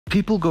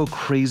People go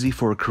crazy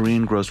for a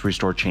Korean grocery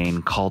store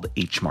chain called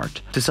H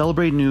Mart. To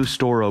celebrate new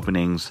store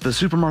openings, the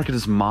supermarket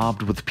is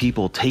mobbed with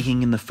people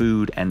taking in the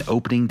food and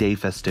opening day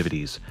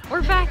festivities.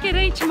 We're back at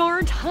H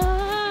Mart,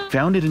 huh?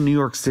 Founded in New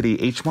York City,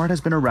 H Mart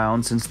has been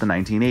around since the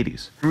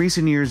 1980s. In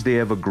recent years, they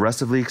have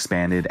aggressively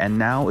expanded, and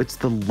now it's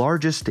the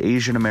largest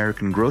Asian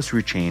American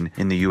grocery chain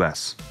in the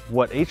US.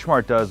 What H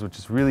Mart does, which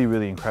is really,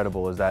 really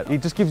incredible, is that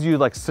it just gives you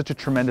like such a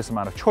tremendous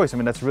amount of choice. I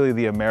mean, that's really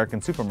the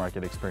American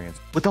supermarket experience.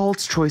 With all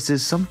its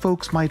choices, some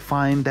folks might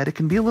find that it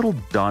can be a little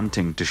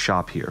daunting to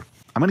shop here.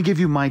 I'm going to give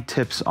you my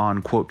tips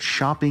on, quote,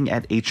 shopping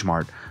at H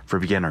Mart for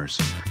beginners.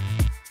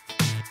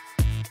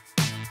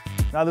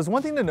 Now, there's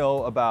one thing to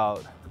know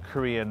about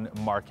Korean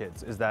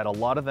markets is that a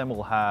lot of them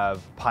will have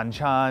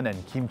banchan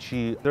and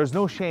kimchi. There's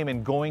no shame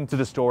in going to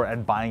the store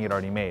and buying it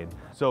already made.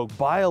 So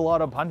buy a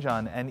lot of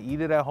banchan and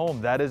eat it at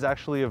home. That is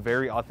actually a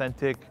very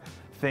authentic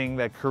thing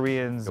that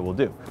Koreans will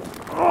do.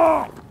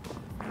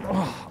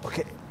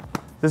 Okay,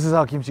 this is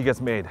how kimchi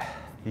gets made.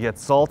 You get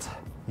salt,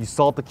 you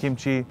salt the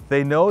kimchi.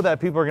 They know that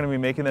people are gonna be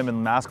making them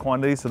in mass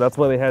quantities, so that's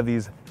why they have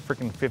these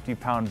freaking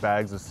 50-pound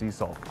bags of sea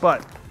salt.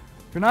 But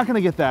if you're not gonna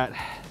get that,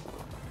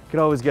 you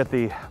could always get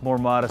the more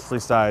modestly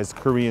sized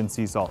Korean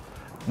sea salt.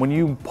 When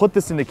you put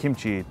this into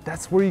kimchi,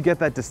 that's where you get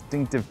that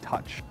distinctive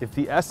touch. If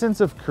the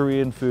essence of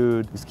Korean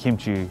food is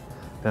kimchi,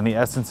 then the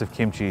essence of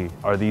kimchi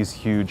are these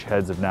huge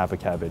heads of Napa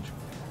cabbage.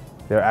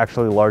 They're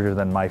actually larger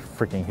than my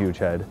freaking huge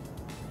head.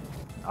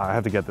 I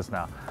have to get this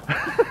now.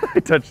 I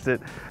touched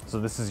it. So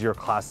this is your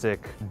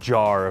classic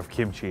jar of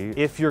kimchi.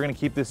 If you're gonna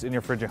keep this in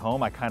your fridge at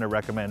home, I kind of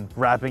recommend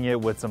wrapping it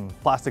with some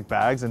plastic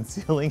bags and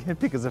sealing it,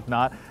 because if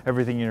not,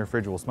 everything in your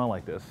fridge will smell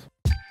like this.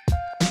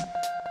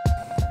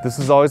 This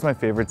is always my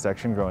favorite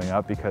section growing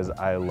up because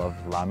I love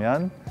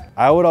ramyeon.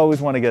 I would always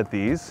want to get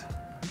these,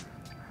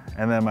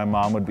 and then my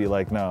mom would be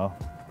like, no,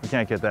 you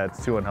can't get that,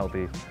 it's too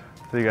unhealthy.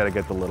 So you gotta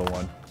get the little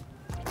one.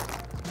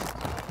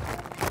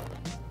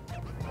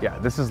 Yeah,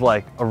 this is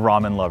like a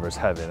ramen lover's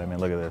heaven. I mean,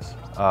 look at this.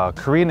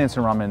 Korean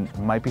instant ramen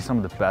might be some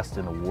of the best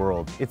in the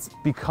world. It's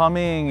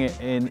becoming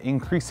an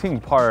increasing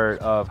part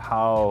of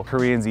how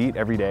Koreans eat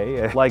every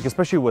day. Like,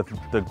 especially with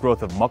the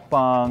growth of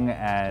mukbang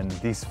and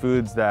these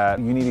foods that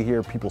you need to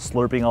hear people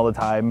slurping all the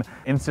time.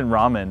 Instant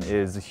ramen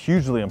is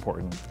hugely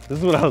important. This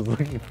is what I was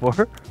looking for.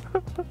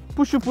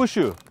 Pushu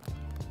pushu.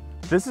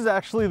 This is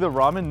actually the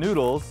ramen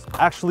noodles,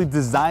 actually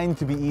designed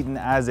to be eaten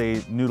as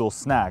a noodle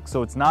snack.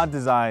 So it's not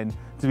designed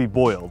to be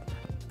boiled.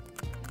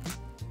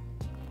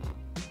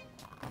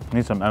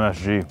 Need some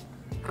MSG.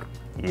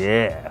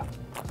 Yeah.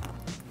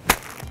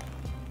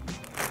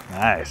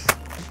 Nice.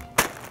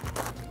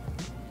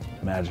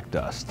 Magic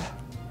dust.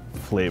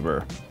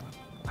 Flavor.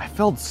 I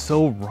felt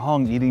so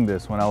wrong eating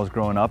this when I was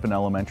growing up in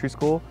elementary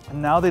school.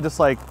 And now they just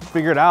like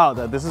figured out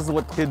that this is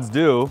what kids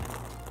do.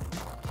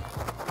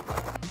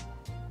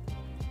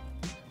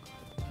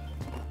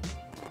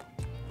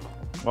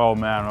 Oh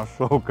man, that's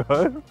so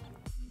good.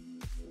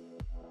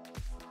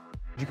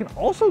 You can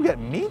also get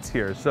meats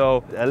here.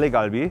 So, LA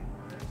galbi.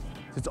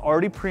 It's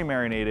already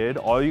pre-marinated.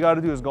 All you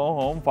gotta do is go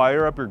home,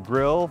 fire up your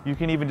grill. You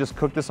can even just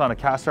cook this on a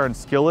cast iron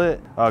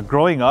skillet.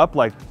 Growing up,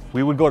 like,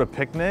 we would go to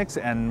picnics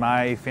and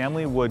my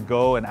family would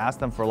go and ask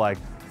them for like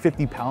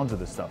 50 pounds of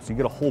this stuff. So you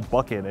get a whole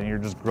bucket and you're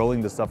just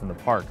grilling this stuff in the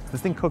park. This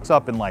thing cooks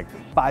up in like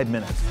 5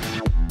 minutes.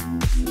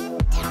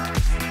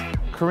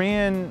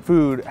 Korean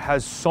food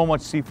has so much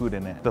seafood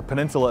in it. The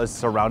peninsula is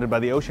surrounded by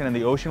the ocean, and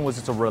the ocean was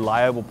just a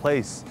reliable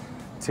place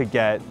to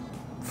get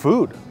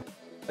food.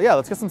 Yeah,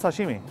 let's get some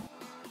sashimi.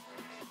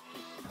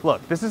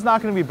 Look, this is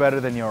not gonna be better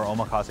than your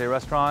omakase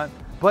restaurant,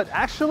 but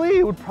actually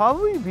it would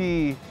probably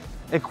be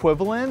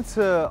equivalent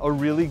to a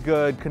really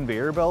good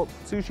conveyor belt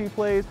sushi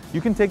place.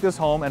 You can take this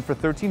home, and for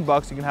 13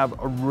 bucks, you can have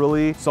a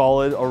really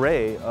solid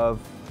array of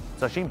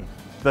sashimi.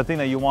 The thing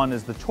that you want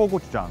is the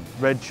chogochujang,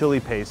 red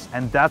chili paste,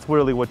 and that's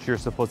really what you're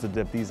supposed to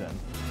dip these in.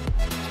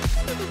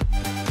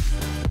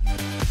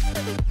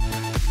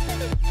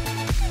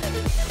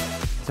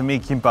 To me,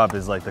 kimbap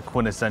is like the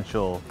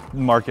quintessential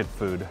market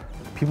food.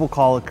 People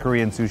call it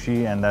Korean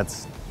sushi, and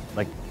that's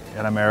like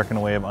an American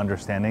way of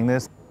understanding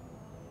this.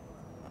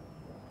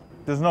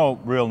 There's no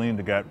real need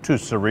to get too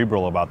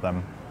cerebral about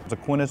them. It's a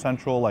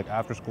quintessential like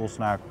after-school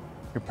snack.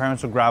 Your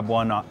parents will grab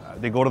one,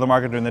 they go to the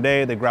market during the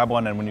day, they grab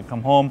one, and when you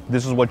come home,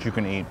 this is what you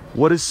can eat.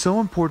 What is so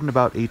important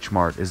about H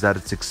Mart is that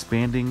it's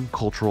expanding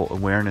cultural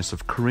awareness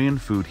of Korean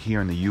food here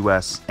in the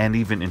US and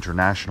even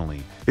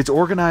internationally. It's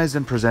organized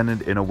and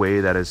presented in a way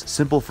that is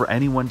simple for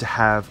anyone to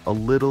have a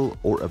little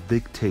or a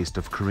big taste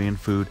of Korean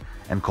food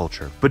and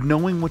culture. But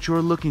knowing what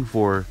you're looking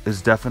for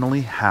is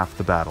definitely half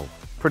the battle.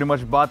 Pretty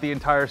much bought the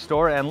entire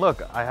store, and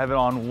look, I have it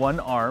on one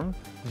arm.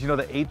 Did you know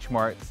that H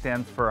Mart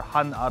stands for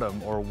Han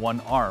Aram, or one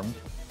arm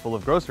full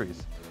of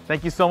groceries?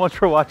 Thank you so much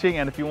for watching,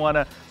 and if you want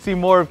to see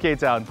more of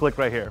K-Town, click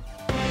right here.